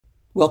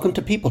Welcome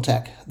to People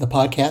Tech, the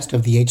podcast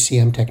of the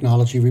HCM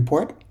Technology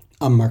Report.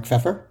 I'm Mark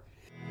Pfeffer.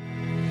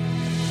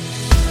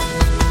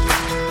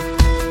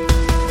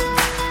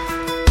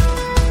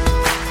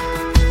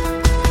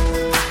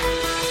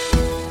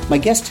 My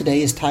guest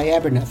today is Ty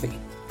Abernethy,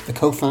 the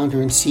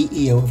co-founder and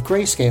CEO of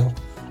Grayscale,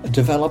 a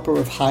developer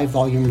of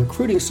high-volume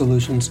recruiting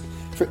solutions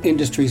for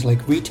industries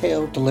like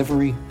retail,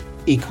 delivery,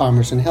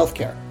 e-commerce, and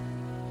healthcare.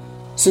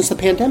 Since the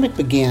pandemic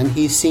began,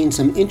 he's seen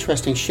some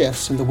interesting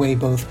shifts in the way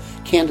both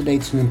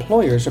candidates and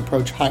employers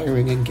approach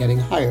hiring and getting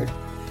hired.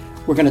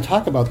 We're going to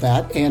talk about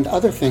that and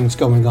other things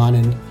going on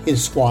in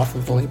his swath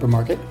of the labor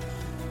market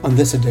on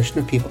this edition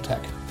of People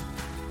Tech.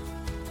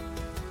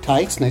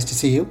 Ty, it's nice to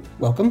see you.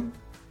 Welcome.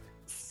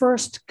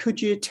 First,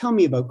 could you tell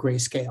me about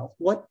Grayscale?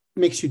 What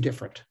makes you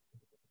different?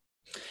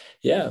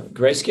 Yeah,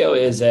 Grayscale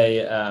is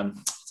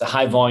it's a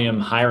high volume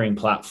hiring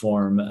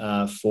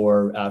platform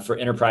for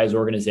enterprise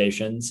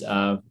organizations.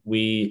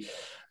 We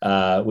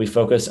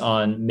focus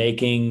on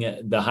making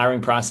the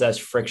hiring process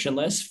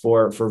frictionless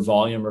for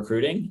volume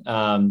recruiting.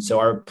 So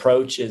our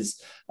approach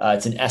is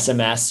it's an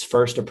SMS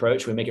first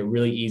approach. We make it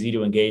really easy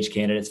to engage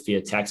candidates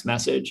via text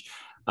message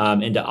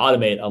and to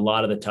automate a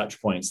lot of the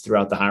touch points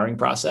throughout the hiring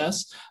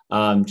process,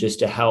 just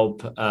to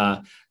help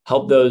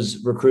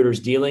those recruiters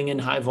dealing in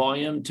high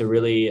volume to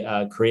really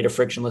create a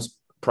frictionless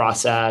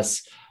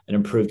process, an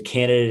improved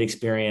candidate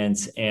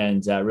experience,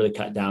 and really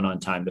cut down on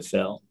time to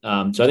fill.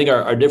 So I think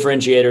our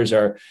differentiators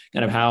are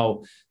kind of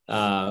how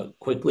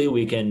quickly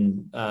we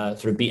can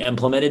sort of be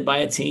implemented by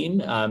a team.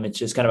 It's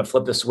just kind of a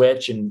flip the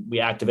switch and we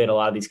activate a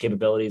lot of these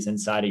capabilities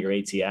inside of your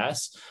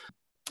ATS.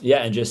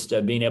 Yeah, and just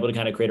being able to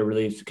kind of create a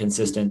really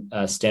consistent,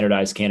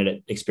 standardized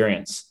candidate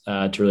experience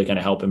to really kind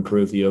of help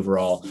improve the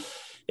overall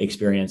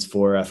experience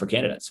for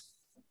candidates.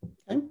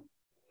 Okay.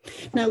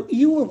 Now,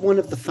 you were one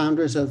of the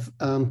founders of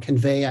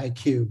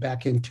ConveyIQ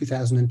back in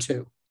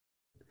 2002.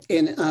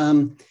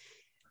 And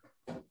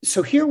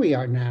so here we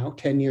are now,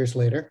 10 years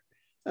later.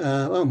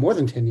 More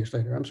than 10 years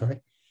later, I'm sorry.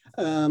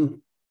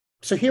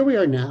 So here we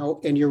are now,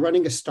 and you're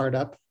running a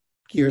startup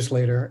years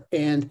later.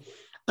 And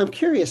I'm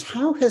curious,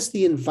 how has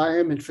the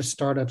environment for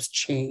startups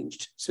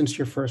changed since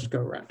your first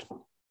go-round?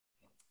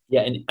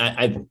 Yeah, and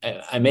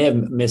I may have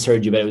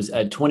misheard you, but it was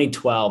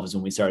 2012 is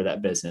when we started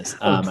that business.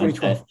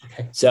 2012.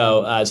 Okay.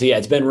 So yeah,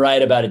 it's been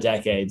right about a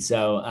decade.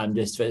 So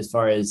just as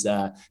far as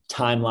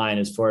timeline,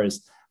 as far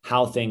as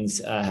how things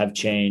have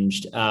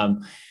changed. Yeah,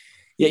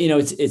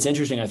 it's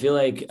interesting. I feel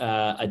like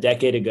a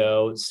decade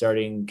ago,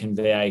 starting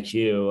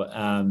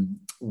ConveyIQ,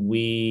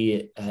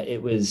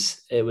 it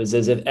was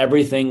as if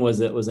everything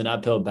was an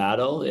uphill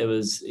battle. It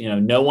was,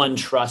 no one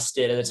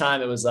trusted at the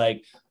time. It was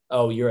like,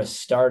 oh, you're a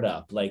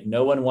startup. Like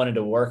no one wanted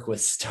to work with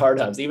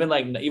startups, even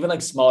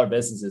like smaller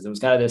businesses. It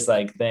was kind of this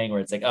like thing where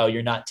it's like, oh,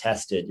 you're not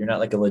tested. You're not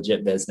like a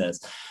legit business.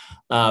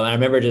 I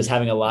remember just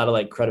having a lot of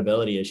like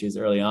credibility issues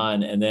early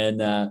on. And then,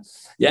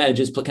 it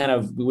just kind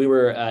of, we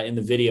were in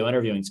the video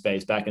interviewing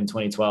space back in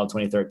 2012,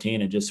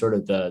 2013, and just sort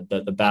of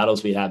the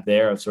battles we had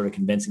there of sort of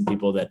convincing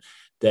people that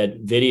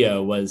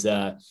video was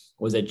a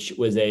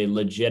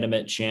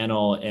legitimate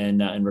channel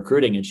in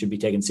recruiting and should be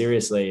taken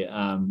seriously.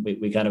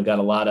 We kind of got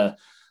a lot of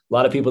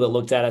people that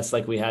looked at us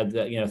like we had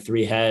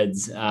three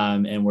heads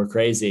and we're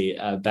crazy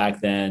back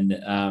then.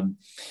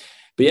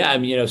 But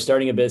yeah,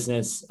 starting a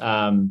business,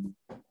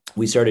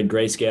 we started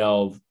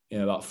Grayscale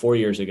about 4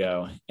 years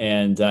ago,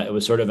 and it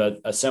was sort of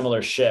a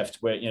similar shift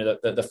where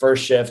the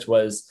first shift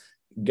was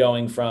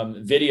going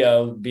from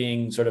video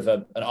being sort of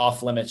an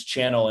off limits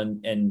channel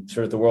in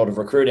sort of the world of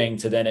recruiting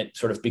to then it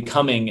sort of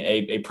becoming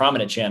a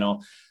prominent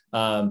channel.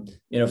 4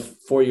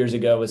 years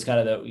ago was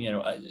kind of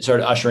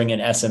sort of ushering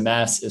in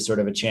SMS as sort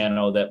of a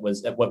channel that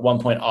was at one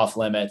point off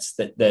limits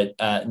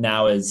that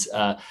now is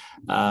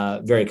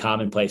very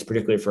commonplace,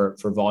 particularly for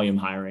volume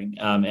hiring.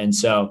 And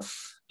so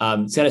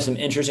it's kind of some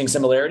interesting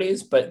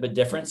similarities, but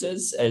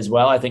differences as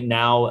well. I think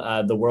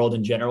now the world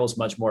in general is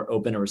much more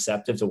open and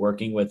receptive to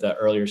working with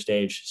earlier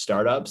stage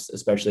startups,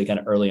 especially kind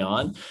of early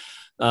on.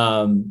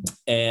 But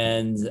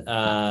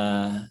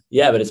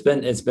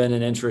it's been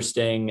an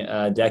interesting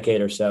decade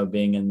or so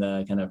being in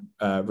the kind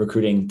of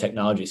recruiting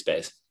technology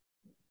space.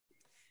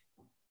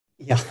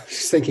 Yeah,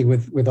 just thinking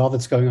with all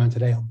that's going on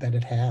today, I'll bet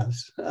it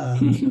has.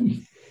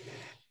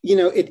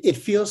 It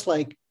feels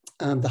like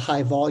the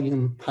high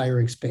volume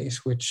hiring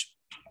space, which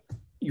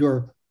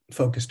you're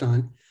focused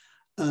on,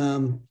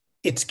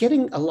 it's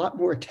getting a lot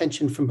more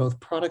attention from both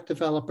product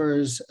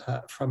developers,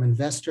 from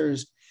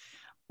investors.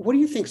 What do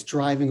you think is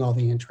driving all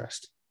the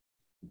interest?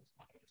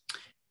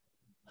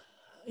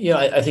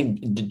 I think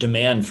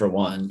demand for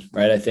one,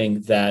 right? I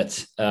think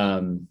that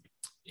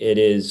it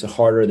is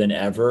harder than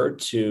ever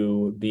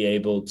to be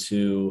able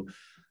to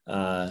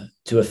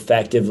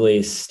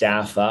effectively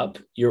staff up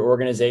your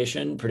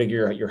organization,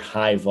 particularly your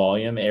high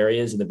volume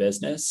areas of the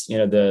business.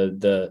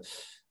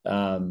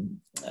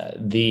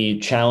 the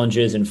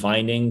challenges in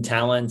finding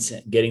talent,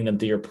 getting them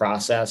through your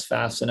process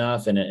fast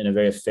enough and in a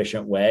very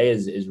efficient way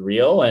is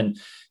real. And,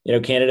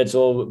 candidates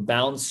will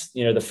bounce,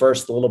 the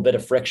first little bit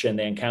of friction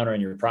they encounter in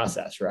your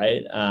process,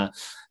 right?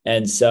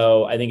 And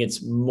so I think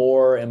it's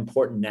more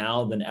important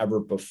now than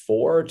ever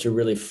before to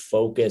really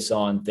focus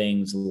on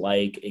things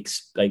like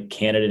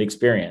candidate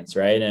experience,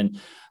 right? And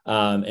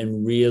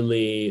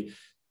really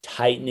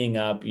tightening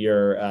up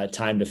your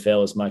time to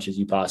fill as much as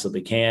you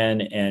possibly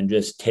can, and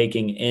just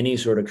taking any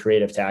sort of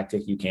creative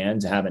tactic you can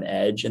to have an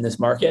edge in this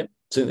market.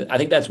 So I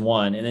think that's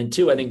one. And then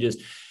two, I think just,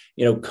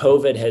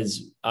 COVID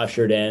has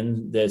ushered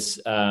in this,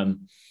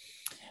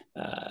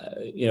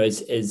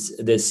 is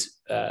this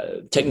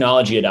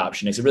technology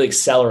adoption. It's a really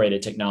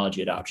accelerated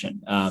technology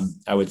adoption.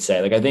 I would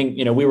say, I think,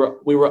 we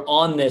were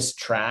on this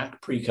track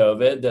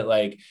pre-COVID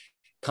that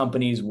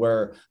companies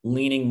were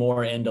leaning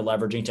more into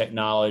leveraging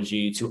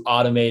technology to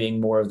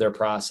automating more of their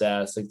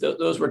process.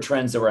 Those were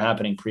trends that were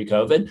happening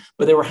pre-COVID,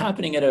 but they were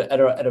happening at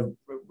a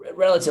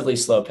relatively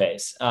slow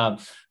pace.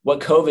 What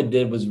COVID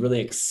did was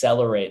really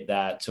accelerate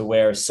that to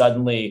where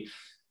suddenly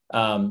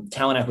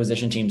talent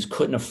acquisition teams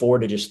couldn't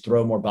afford to just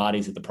throw more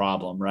bodies at the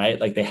problem, right?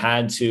 They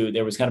had to.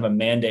 There was kind of a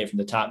mandate from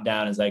the top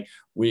down. It's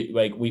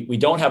we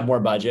don't have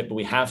more budget, but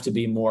we have to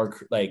be more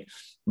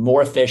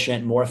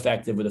efficient, more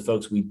effective with the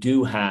folks we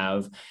do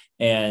have.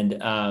 And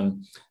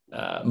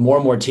more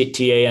and more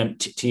TA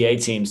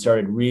teams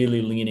started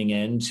really leaning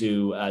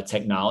into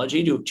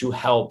technology to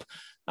help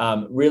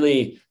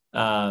really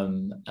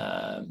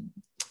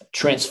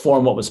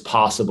transform what was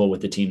possible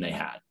with the team they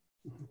had.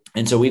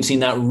 And so we've seen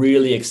that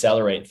really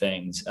accelerate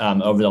things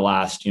over the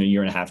last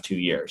year and a half, 2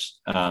 years.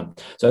 So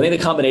I think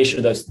the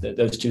combination of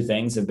those two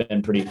things have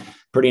been pretty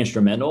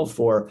instrumental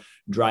for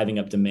driving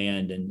up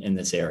demand in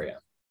this area.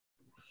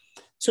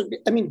 So,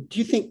 do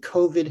you think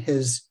COVID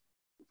has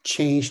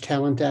changed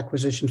talent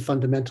acquisition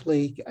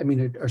fundamentally?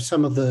 Are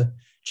some of the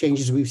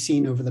changes we've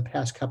seen over the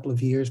past couple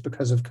of years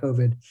because of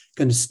COVID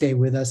going to stay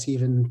with us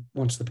even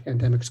once the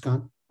pandemic's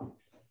gone?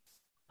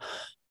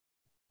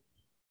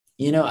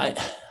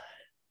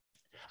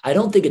 I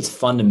don't think it's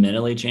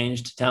fundamentally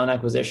changed talent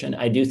acquisition.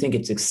 I do think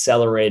it's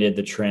accelerated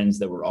the trends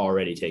that were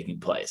already taking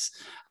place.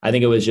 I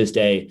think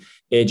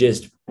it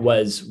just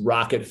was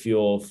rocket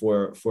fuel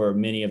for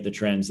many of the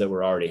trends that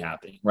were already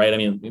happening,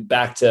 right?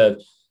 Back to,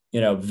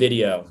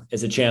 video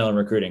as a channel in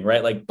recruiting,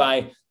 right?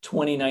 By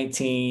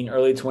 2019,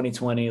 early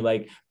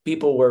 2020,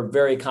 people were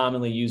very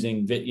commonly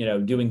using,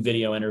 doing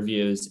video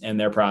interviews in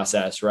their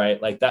process, right?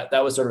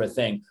 That was sort of a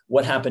thing.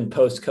 What happened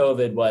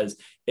post-COVID was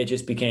it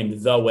just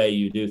became the way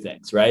you do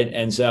things, right?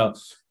 And so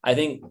I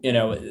think,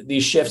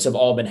 these shifts have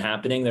all been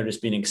happening. They're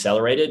just being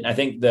accelerated. And I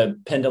think the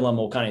pendulum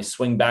will kind of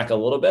swing back a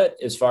little bit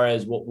as far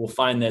as we'll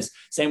find this.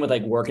 Same with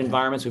work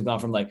environments. We've gone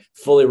from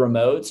fully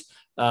remote.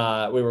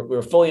 We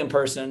were fully in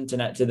person to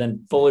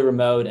then fully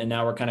remote. And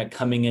now we're kind of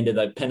coming into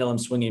the pendulum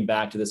swinging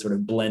back to this sort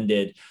of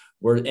blended,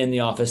 we're in the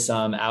office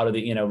some, out of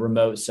the,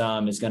 remote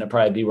some is going to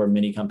probably be where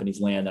many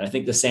companies land. And I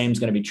think the same is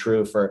going to be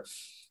true for,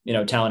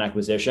 talent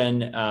acquisition.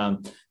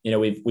 The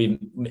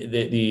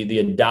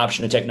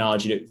adoption of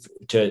technology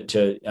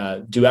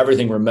to do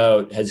everything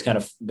remote has kind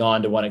of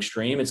gone to one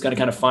extreme. It's going to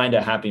kind of find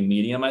a happy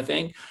medium, I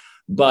think.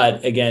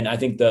 But again, I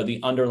think the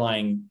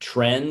underlying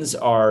trends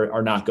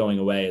are not going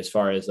away as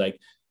far as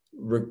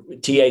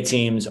TA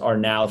teams are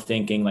now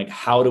thinking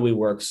how do we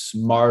work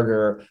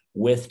smarter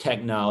with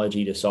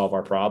technology to solve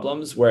our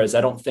problems? Whereas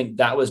I don't think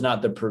that was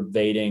not the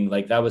pervading,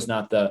 that was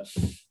not the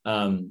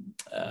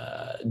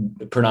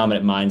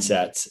predominant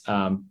mindset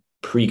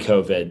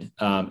pre-COVID,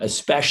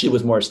 especially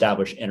with more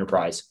established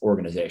enterprise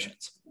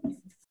organizations.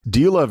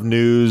 Do you love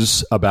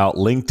news about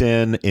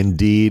LinkedIn,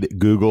 Indeed,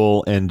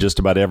 Google, and just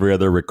about every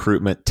other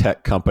recruitment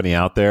tech company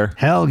out there?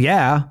 Hell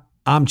yeah.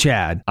 I'm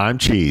Chad. I'm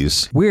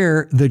Cheese.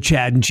 We're the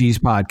Chad and Cheese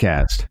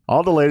Podcast.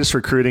 All the latest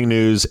recruiting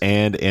news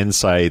and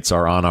insights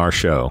are on our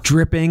show.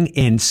 Dripping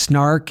in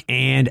snark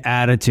and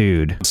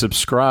attitude.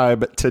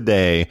 Subscribe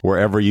today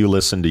wherever you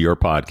listen to your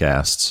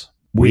podcasts.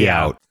 We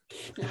out.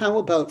 How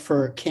about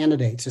for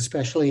candidates,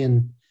 especially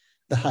in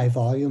the high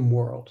volume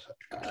world?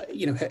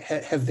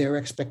 Have their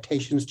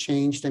expectations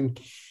changed? And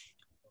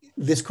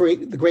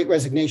the great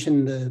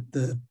resignation,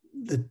 the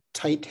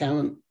tight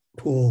talent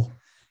pool,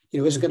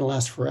 isn't going to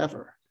last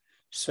forever.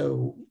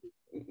 So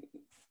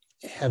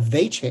have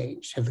they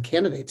changed? Have the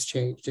candidates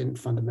changed in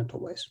fundamental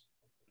ways?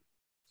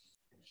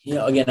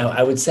 Again,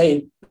 I would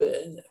say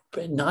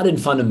not in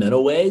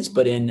fundamental ways,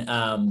 but in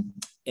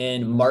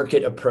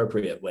market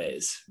appropriate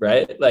ways,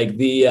 right?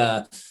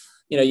 The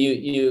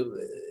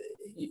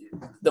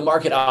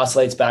market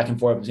oscillates back and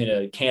forth between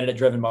a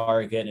candidate-driven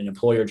market and an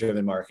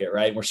employer-driven market,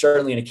 right? We're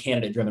certainly in a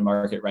candidate-driven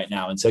market right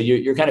now. And so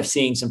you're kind of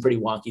seeing some pretty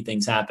wonky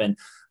things happen.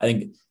 I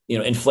think,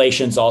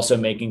 inflation's also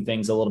making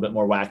things a little bit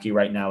more wacky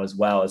right now as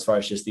well, as far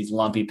as just these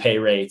lumpy pay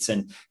rates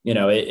and,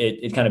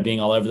 it kind of being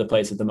all over the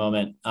place at the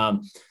moment.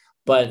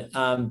 But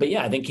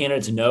yeah, I think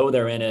candidates know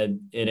they're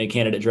in a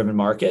candidate-driven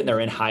market and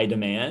they're in high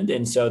demand.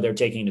 And so they're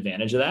taking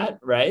advantage of that,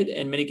 right?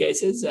 In many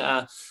cases.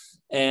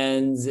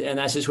 And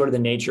that's just sort of the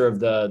nature of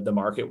the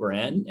market we're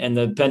in. And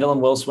the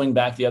pendulum will swing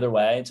back the other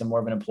way. It's a more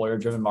of an employer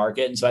driven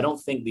market. And so I don't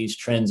think these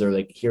trends are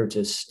like here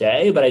to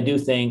stay, but I do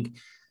think,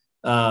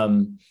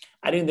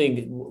 I didn't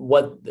think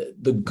what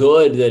the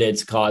good that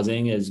it's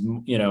causing is,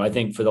 I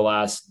think for the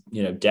last,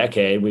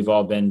 decade, we've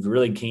all been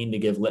really keen to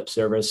give lip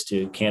service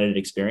to candidate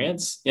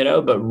experience,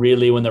 but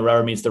really when the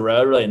rubber meets the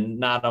road, really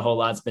not a whole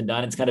lot's been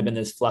done. It's kind of been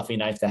this fluffy,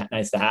 nice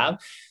to have.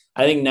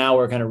 I think now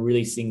we're kind of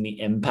really seeing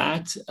the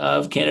impact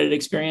of candidate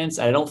experience.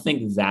 I don't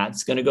think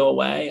that's going to go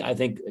away. I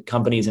think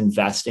companies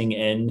investing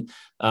in,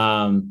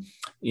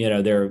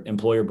 their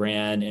employer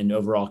brand and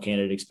overall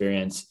candidate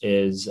experience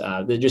is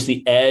just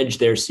the edge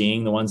they're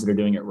seeing. The ones that are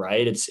doing it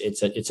right, it's a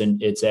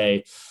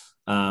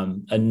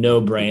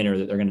no-brainer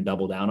that they're going to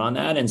double down on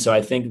that. And so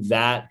I think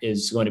that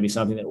is going to be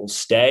something that will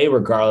stay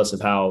regardless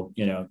of how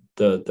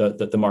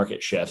the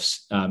market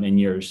shifts in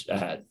years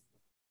ahead.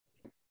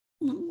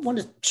 I want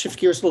to shift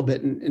gears a little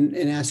bit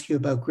and ask you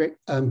about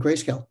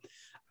Grayscale.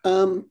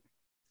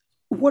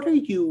 What are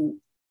you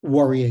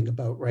worrying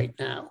about right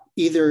now,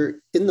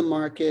 either in the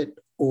market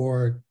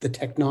or the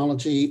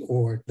technology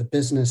or the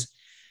business?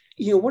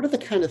 What are the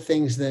kind of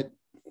things that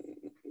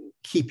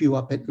keep you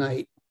up at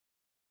night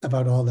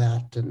about all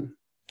that, and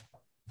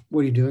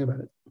what are you doing about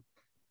it?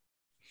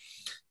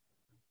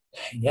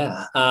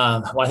 Yeah.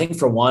 Well, I think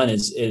for one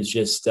is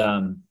just,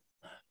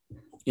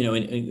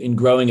 in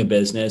growing a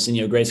business, and,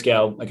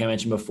 Grayscale, like I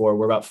mentioned before,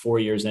 we're about 4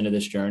 years into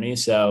this journey.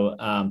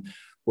 So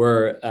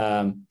we're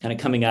kind of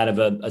coming out of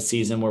a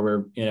season where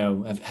we're,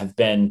 have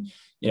been,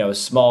 a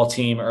small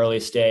team early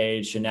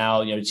stage. And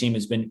now, the team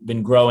has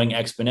been growing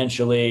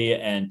exponentially,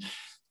 and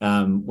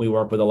we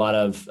work with a lot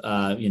of,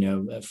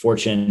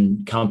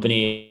 Fortune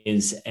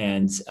companies,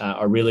 and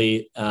are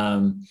really,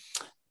 things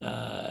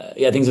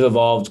have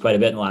evolved quite a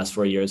bit in the last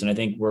 4 years. And I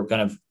think we're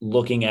kind of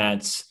looking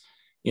at,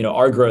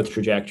 our growth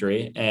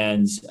trajectory,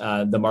 and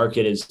the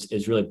market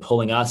is really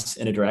pulling us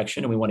in a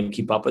direction, and we want to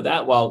keep up with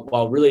that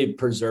while really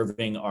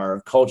preserving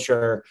our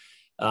culture,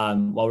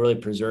 while really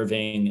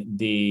preserving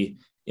the,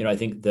 I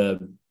think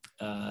the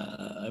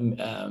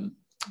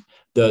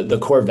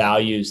core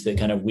values that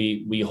kind of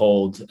we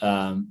hold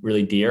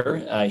really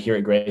dear here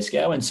at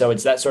Grayscale. And so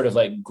it's that sort of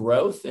like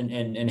growth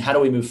and how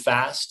do we move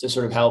fast to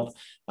sort of help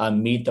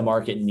meet the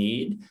market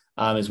need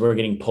as we're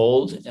getting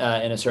pulled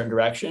in a certain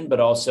direction,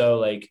 but also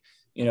like,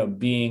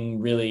 being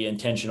really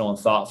intentional and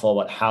thoughtful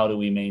about how do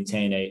we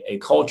maintain a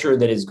culture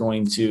that is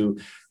going to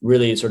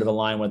really sort of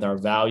align with our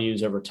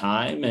values over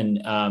time,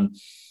 and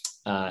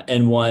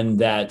one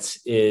that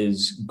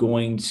is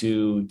going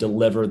to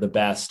deliver the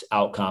best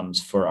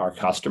outcomes for our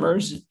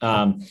customers.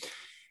 And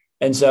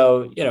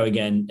so,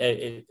 again,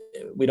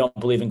 we don't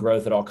believe in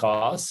growth at all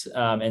costs.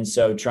 And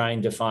so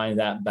trying to find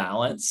that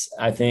balance,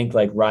 I think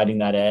like riding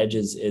that edge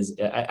is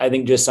I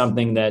think just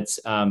something that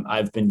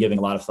I've been giving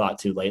a lot of thought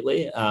to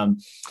lately.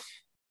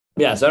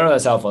 Yeah, so I don't know if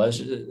that's helpful.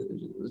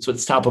 It's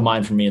what's top of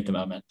mind for me at the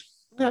moment.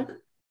 Okay.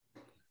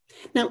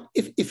 Now,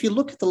 if you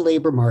look at the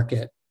labor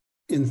market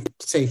in,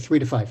 say, 3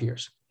 to 5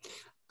 years,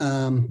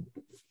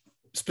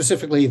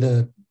 specifically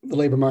the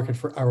labor market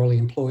for hourly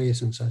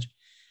employees and such,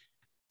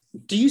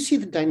 do you see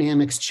the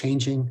dynamics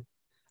changing?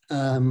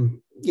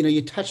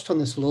 You touched on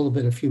this a little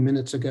bit a few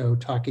minutes ago,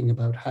 talking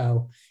about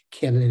how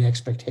candidate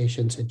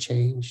expectations had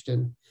changed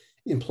and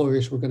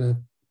employers were going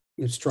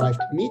to strive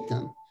to meet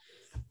them.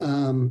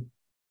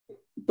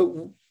 But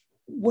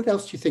what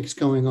else do you think is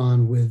going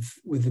on with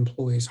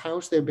employees? How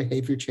is their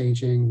behavior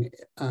changing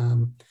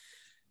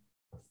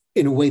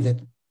in a way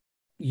that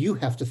you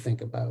have to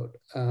think about?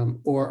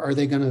 Or are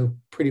they going to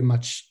pretty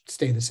much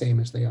stay the same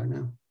as they are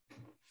now?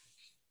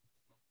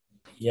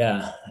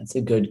 Yeah, that's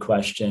a good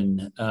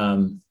question.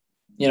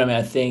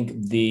 I think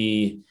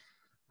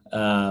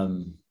I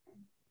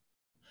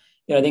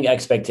think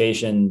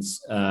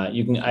expectations, I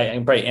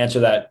can probably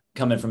answer that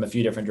coming from a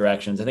few different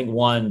directions. I think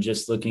one,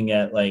 just looking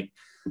at like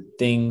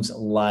things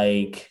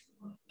like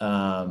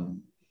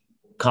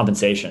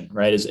compensation,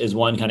 right, is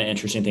one kind of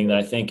interesting thing that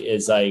I think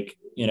is like,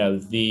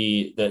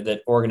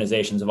 that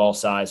organizations of all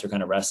sizes are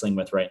kind of wrestling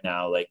with right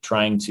now, like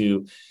trying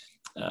to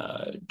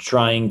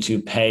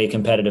pay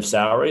competitive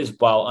salaries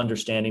while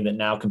understanding that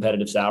now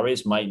competitive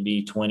salaries might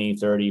be 20,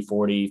 30,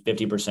 40,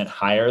 50%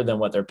 higher than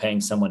what they're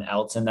paying someone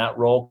else in that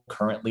role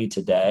currently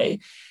today.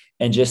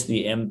 And just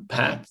the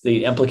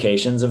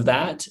implications of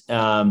that.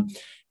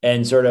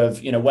 And sort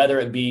of, whether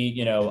it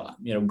be,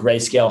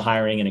 Grayscale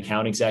hiring an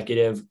account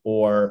executive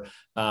or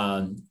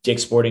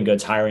Dick's Sporting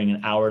Goods hiring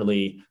an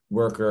hourly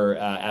worker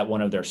at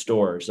one of their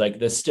stores, like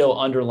the still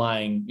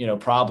underlying,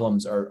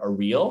 problems are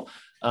real.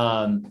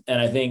 And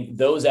I think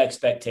those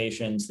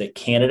expectations that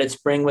candidates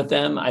bring with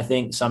them, I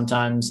think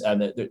sometimes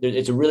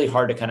it's really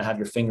hard to kind of have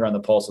your finger on the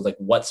pulse of like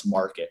what's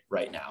market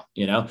right now,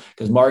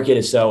 because market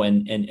is so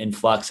in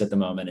flux at the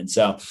moment. And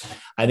so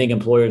I think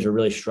employers are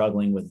really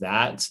struggling with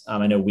that.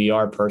 I know we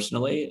are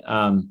personally.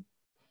 I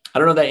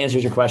don't know if that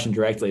answers your question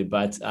directly,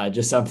 but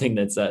just something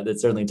that's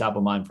certainly top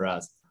of mind for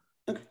us.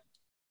 Okay.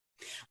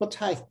 Well,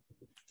 Ty,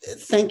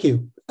 thank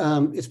you.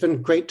 It's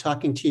been great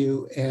talking to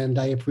you, and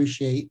I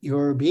appreciate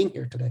your being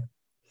here today.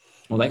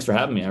 Well, thanks for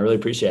having me. I really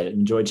appreciate it.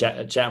 Enjoyed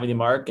chatting with you,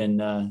 Mark, and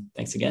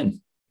thanks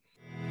again.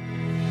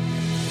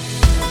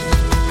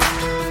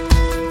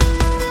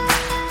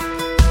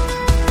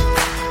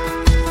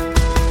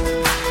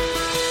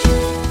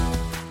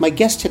 My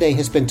guest today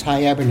has been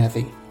Ty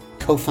Abernethy,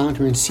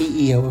 co-founder and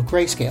CEO of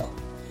Grayscale.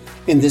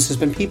 And this has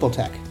been People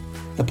Tech,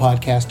 the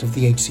podcast of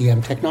the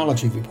HCM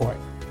Technology Report.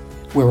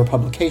 We're a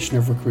publication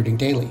of Recruiting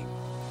Daily.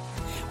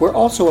 We're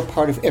also a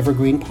part of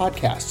Evergreen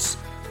Podcasts.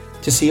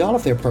 To see all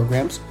of their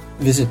programs,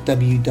 visit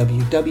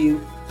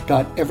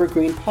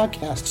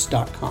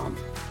www.evergreenpodcasts.com.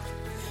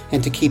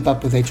 And to keep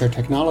up with HR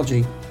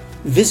technology,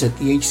 visit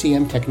the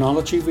HCM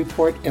Technology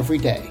Report every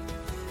day.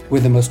 We're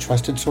the most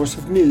trusted source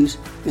of news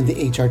in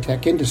the HR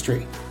tech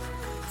industry.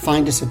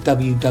 Find us at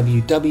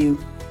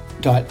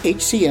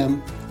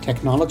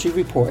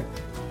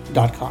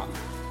www.hcmtechnologyreport.com.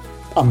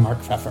 I'm Mark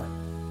Pfeffer.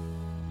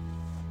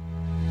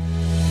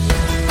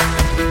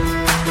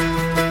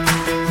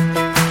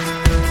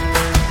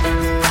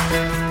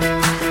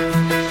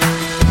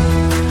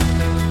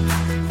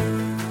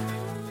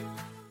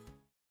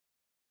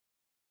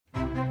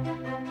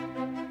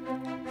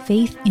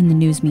 Faith in the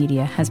news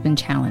media has been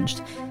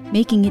challenged,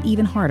 making it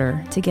even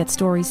harder to get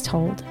stories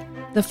told.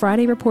 The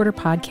Friday Reporter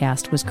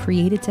podcast was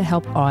created to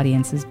help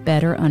audiences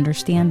better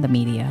understand the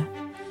media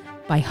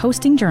by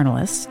hosting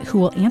journalists who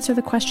will answer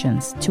the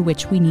questions to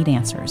which we need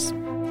answers.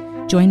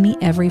 Join me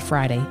every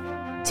Friday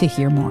to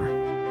hear more.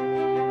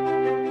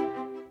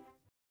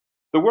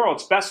 The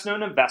world's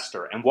best-known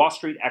investor and Wall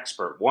Street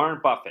expert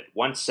Warren Buffett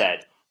once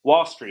said,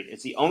 "Wall Street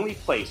is the only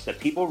place that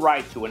people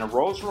ride to in a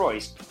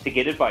Rolls-Royce to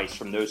get advice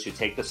from those who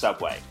take the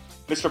subway."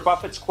 Mr.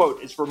 Buffett's quote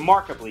is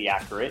remarkably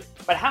accurate,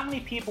 but how many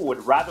people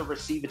would rather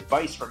receive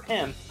advice from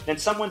him than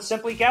someone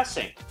simply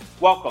guessing?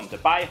 Welcome to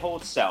Buy,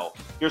 Hold, Sell,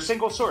 your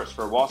single source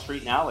for Wall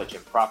Street knowledge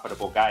and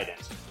profitable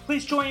guidance.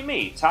 Please join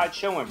me, Todd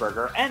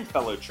Schoenberger, and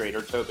fellow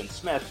trader Tobin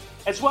Smith,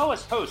 as well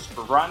as host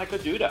Veronica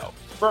Dudo,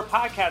 for a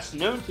podcast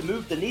known to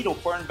move the needle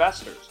for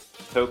investors.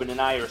 Tobin and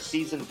I are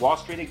seasoned Wall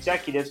Street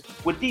executives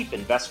with deep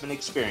investment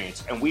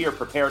experience, and we are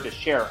prepared to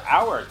share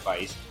our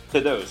advice to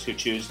those who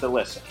choose to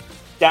listen.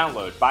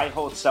 Download Buy,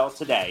 Hold, Sell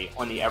today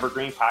on the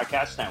Evergreen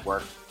Podcast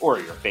Network or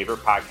your favorite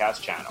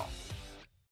podcast channel.